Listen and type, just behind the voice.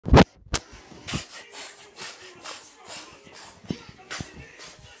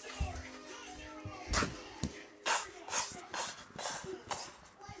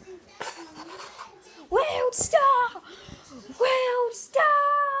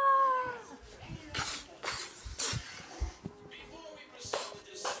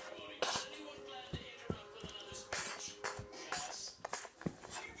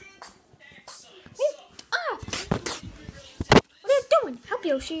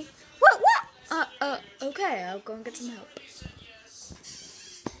Yoshi. What? Okay, I'll go and get some help.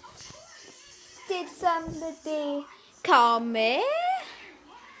 Did somebody call me?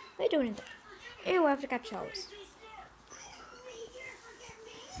 What are you doing in there? Ew, I have to catch those.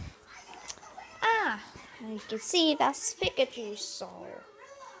 Ah, I can see that's Pikachu soul.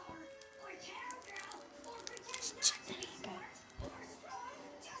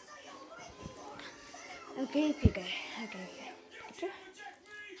 Okay, Pikachu. Okay, Pikachu.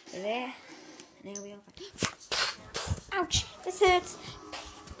 There. There we are. Ouch! This hurts.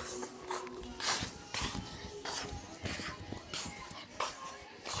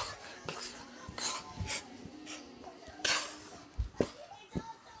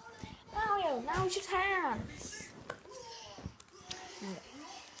 Mario, now's your chance.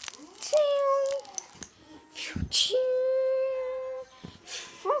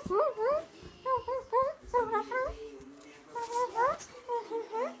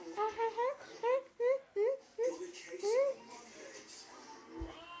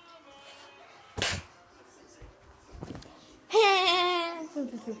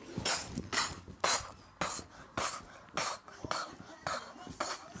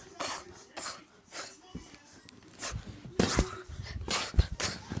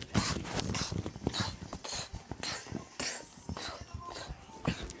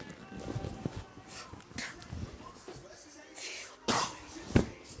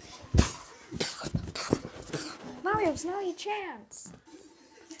 Mario's now your chance.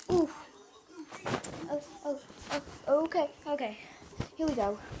 Ooh. Okay. Here we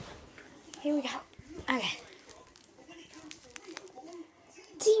go. Okay.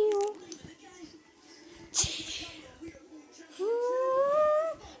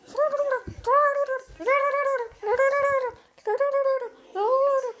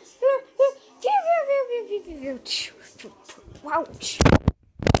 Ouch.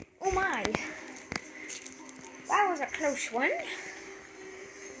 Oh my. That was a close one.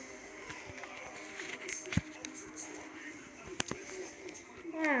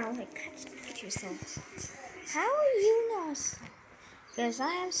 Now, catch yourself. How are you not? Because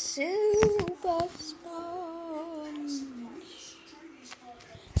I am super sponge.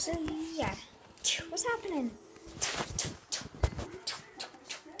 So yeah, what's happening?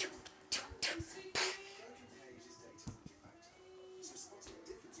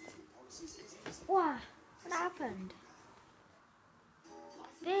 What happened?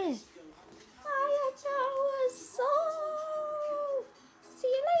 This. I was so. See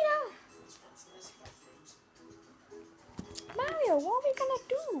you later. Mario, what are we gonna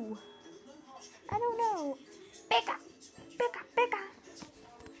do? I don't know. Pika.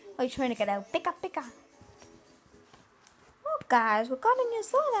 Are you trying to get out? Pika. Oh, guys, we're cutting your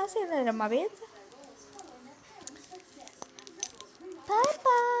soul. I'll see you later, my baby.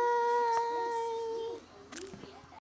 Bye.